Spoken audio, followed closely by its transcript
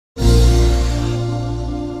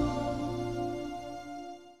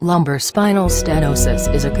Lumbar spinal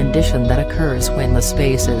stenosis is a condition that occurs when the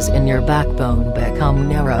spaces in your backbone become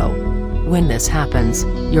narrow. When this happens,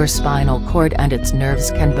 your spinal cord and its nerves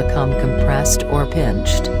can become compressed or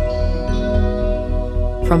pinched.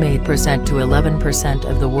 From 8% to 11%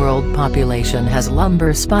 of the world population has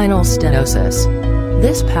lumbar spinal stenosis.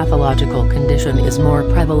 This pathological condition is more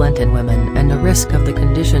prevalent in women, and the risk of the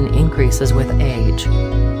condition increases with age.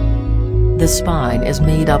 The spine is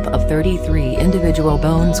made up of 33 individual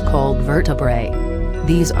bones called vertebrae.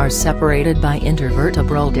 These are separated by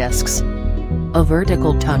intervertebral discs. A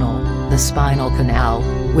vertical tunnel, the spinal canal,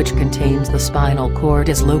 which contains the spinal cord,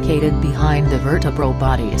 is located behind the vertebral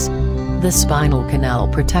bodies. The spinal canal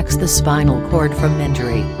protects the spinal cord from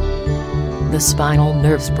injury. The spinal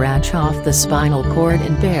nerves branch off the spinal cord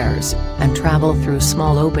in pairs, and travel through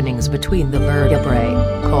small openings between the vertebrae,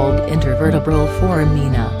 called intervertebral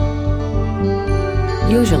foramina.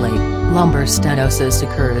 Usually, lumbar stenosis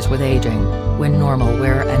occurs with aging, when normal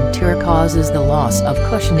wear and tear causes the loss of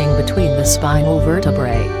cushioning between the spinal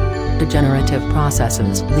vertebrae. Degenerative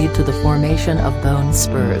processes lead to the formation of bone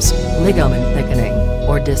spurs, ligament thickening,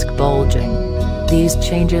 or disc bulging. These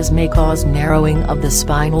changes may cause narrowing of the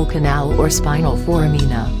spinal canal or spinal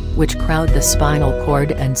foramina, which crowd the spinal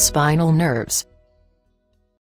cord and spinal nerves.